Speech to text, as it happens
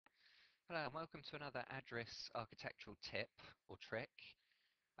Hello and welcome to another address architectural tip or trick.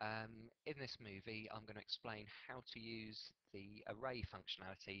 In this movie I'm going to explain how to use the array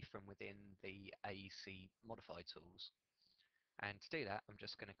functionality from within the AEC modify tools. And to do that I'm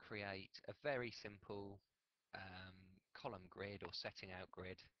just going to create a very simple column grid or setting out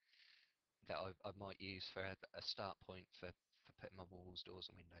grid that I might use for a start point for putting my walls,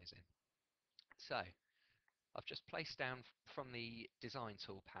 doors and windows in. So I've just placed down from the design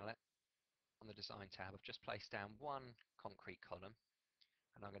tool palette. On the design tab, I've just placed down one concrete column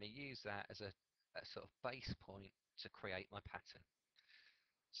and I'm going to use that as a sort of base point to create my pattern.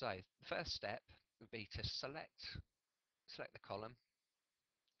 So the first step would be to select the column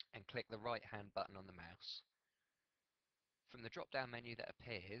and click the right hand button on the mouse. From the drop down menu that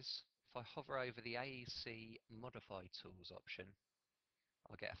appears, if I hover over the AEC modify tools option,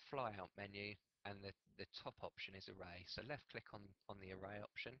 I'll get a flyout menu and the top option is array. So left click on the array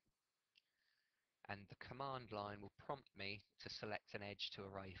option, and the command line will prompt me to select an edge to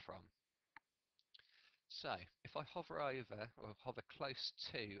array from. So if I hover over or hover close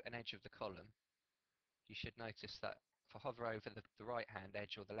to an edge of the column, you should notice that if I hover over the right hand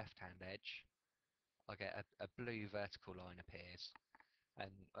edge or the left hand edge, I get a blue vertical line appears.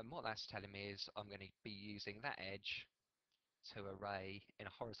 And what that's telling me is I'm going to be using that edge to array in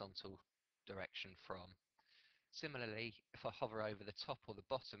a horizontal direction from. Similarly, if I hover over the top or the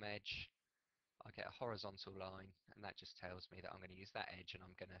bottom edge, I get a horizontal line, and that just tells me that I'm going to use that edge and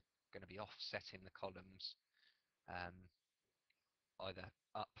I'm going to be offsetting the columns either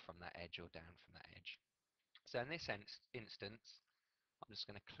up from that edge or down from that edge. So in this instance, I'm just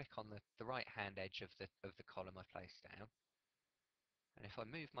going to click on the right hand edge of the column I placed down, and if I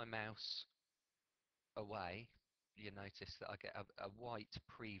move my mouse away, you notice that I get a white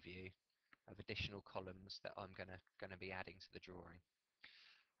preview of additional columns that I'm going to be adding to the drawing.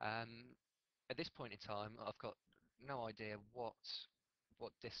 At this point in time, I've got no idea what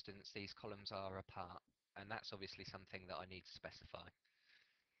distance these columns are apart, and that's obviously something that I need to specify.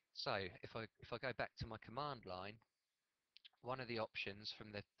 So if I go back to my command line, one of the options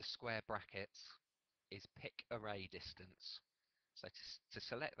from the square brackets is pick array distance. So to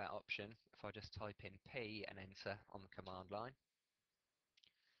select that option, if I just type in P and enter on the command line,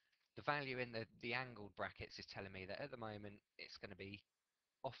 the value in the angled brackets is telling me that at the moment it's going to be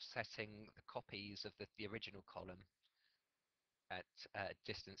offsetting the copies of the original column at a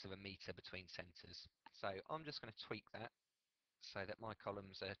distance of 1 meter between centers. So I'm just going to tweak that so that my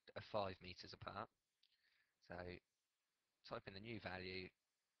columns are 5 meters apart. So type in the new value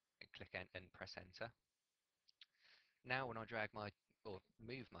and click and press enter. Now when I drag or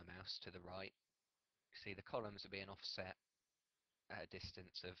move my mouse to the right, you see the columns are being offset at a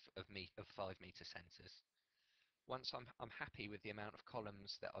distance of 5 meter centers. Once I'm happy with the amount of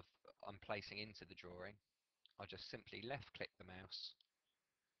columns that I'm placing into the drawing, I just simply left click the mouse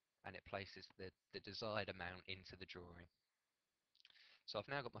and it places the desired amount into the drawing. So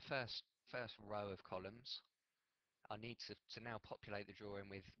I've now got my first row of columns. I need to now populate the drawing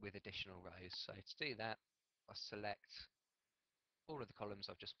with additional rows. So to do that, I select all of the columns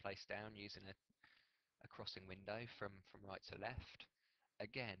I've just placed down using a crossing window from right to left.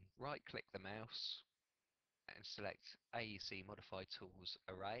 Again, right click the mouse and select AEC Modify Tools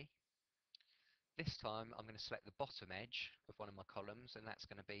Array. This time I'm going to select the bottom edge of one of my columns, and that's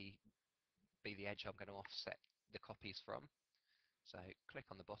going to be the edge I'm going to offset the copies from. So click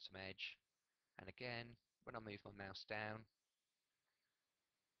on the bottom edge, and again, when I move my mouse down,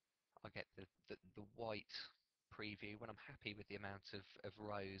 I get the white preview. When I'm happy with the amount of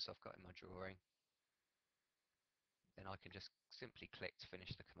rows I've got in my drawing, then I can just simply click to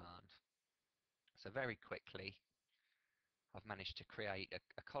finish the command. So very quickly, I've managed to create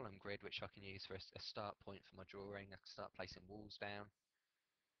a column grid which I can use for a start point for my drawing. I can start placing walls down,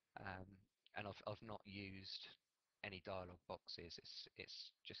 and I've not used any dialog boxes. It's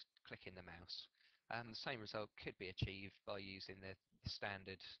just clicking the mouse. The same result could be achieved by using the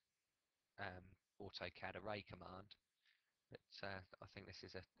standard AutoCAD array command, but I think this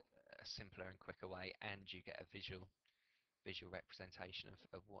is a simpler and quicker way, and you get a visual representation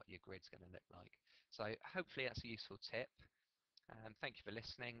of what your grid's going to look like. So hopefully that's a useful tip. Thank you for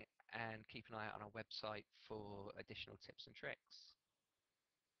listening, and keep an eye out on our website for additional tips and tricks.